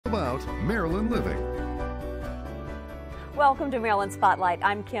about Maryland living. Welcome to Maryland Spotlight.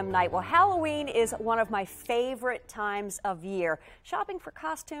 I'm Kim Knight. Well, Halloween is one of my favorite times of year. Shopping for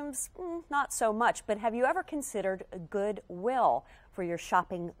costumes, not so much, but have you ever considered Goodwill for your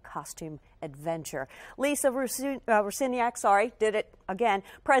shopping costume adventure? Lisa Rusyniak, did it again,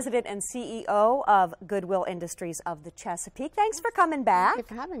 President and CEO of Goodwill Industries of the Chesapeake. Thanks for coming back. Thank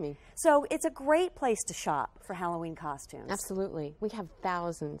you for having me. So it's a great place to shop for Halloween costumes. Absolutely. We have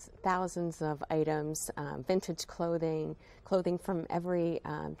thousands of items, vintage clothing from every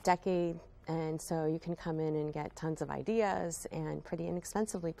decade. And so you can come in and get tons of ideas and pretty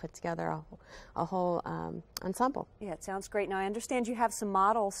inexpensively put together a whole ensemble. Yeah, it sounds great. Now, I understand you have some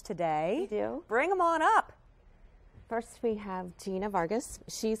models today. We do. Bring them on up. First, we have Gina Vargas.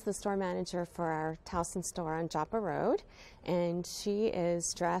 She's the store manager for our Towson store on Joppa Road. And she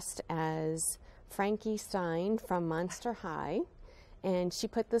is dressed as Frankie Stein from Monster High. And she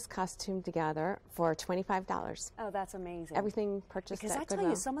put this costume together for $25. Oh, that's amazing. Everything purchased because at Goodwill. I tell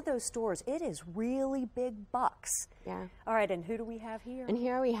you, some of those stores, it is really big bucks. Yeah. All right, and who do we have here? And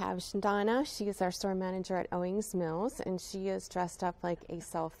here we have Shandana. She is our store manager at Owings Mills, and she is dressed up like a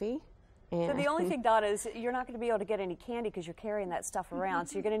selfie. And so the only thing, Donna, is you're not going to be able to get any candy because you're carrying that stuff around,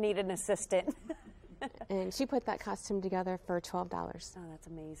 so you're going to need an assistant. And she put that costume together for $12. Oh, that's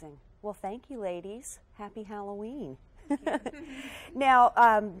amazing. Well, thank you, ladies. Happy Halloween. Now,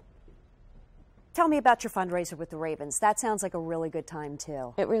 tell me about your fundraiser with the Ravens. That sounds like a really good time,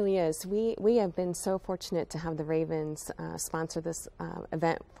 too. It really is. We have been so fortunate to have the Ravens sponsor this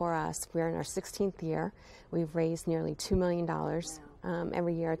event for us. We're in our 16th year. We've raised nearly $2 million. Wow.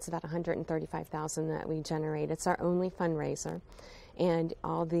 Every year it's about $135,000 that we generate. It's our only fundraiser. And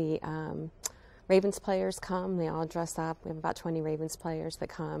all the Ravens players come. They all dress up. We have about 20 Ravens players that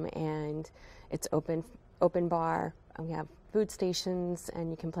come, and it's open bar. We have food stations, and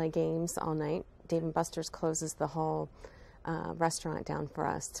you can play games all night. Dave & Buster's closes the whole restaurant down for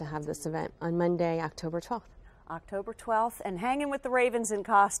us to have this event on Monday, October 12th. October 12th, and hanging with the Ravens in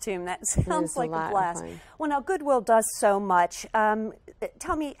costume. That sounds like a blast. Fun. Well, now, Goodwill does so much.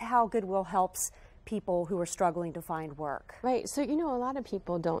 Tell me how Goodwill helps people who are struggling to find work. Right. So, you know, a lot of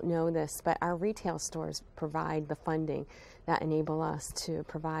people don't know this, but our retail stores provide the funding that enable us to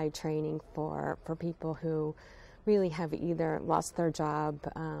provide training for people who really have either lost their job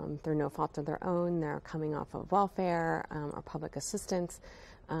through no fault of their own, they're coming off of welfare or public assistance,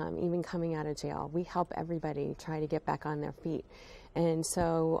 even coming out of jail. We help everybody try to get back on their feet. And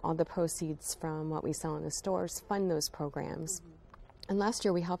so all the proceeds from what we sell in the stores fund those programs. Mm-hmm. And last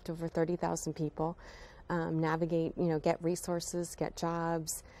year we helped over 30,000 people navigate, get resources, get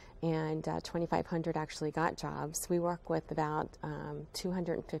jobs, and 2,500 actually got jobs. We work with about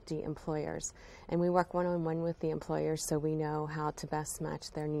 250 employers, and we work one-on-one with the employers so we know how to best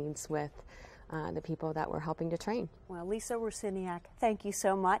match their needs with the people that we're helping to train. Well, Lisa Rusyniak, thank you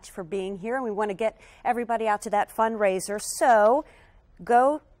so much for being here, and we want to get everybody out to that fundraiser. So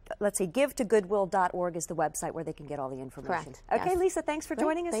go, let's see, givetogoodwill.org is the website where they can get all the information. Correct. Okay, yes. Lisa, thanks for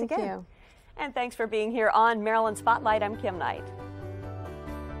joining us again. Thank you. And thanks for being here on Maryland Spotlight. I'm Kim Knight.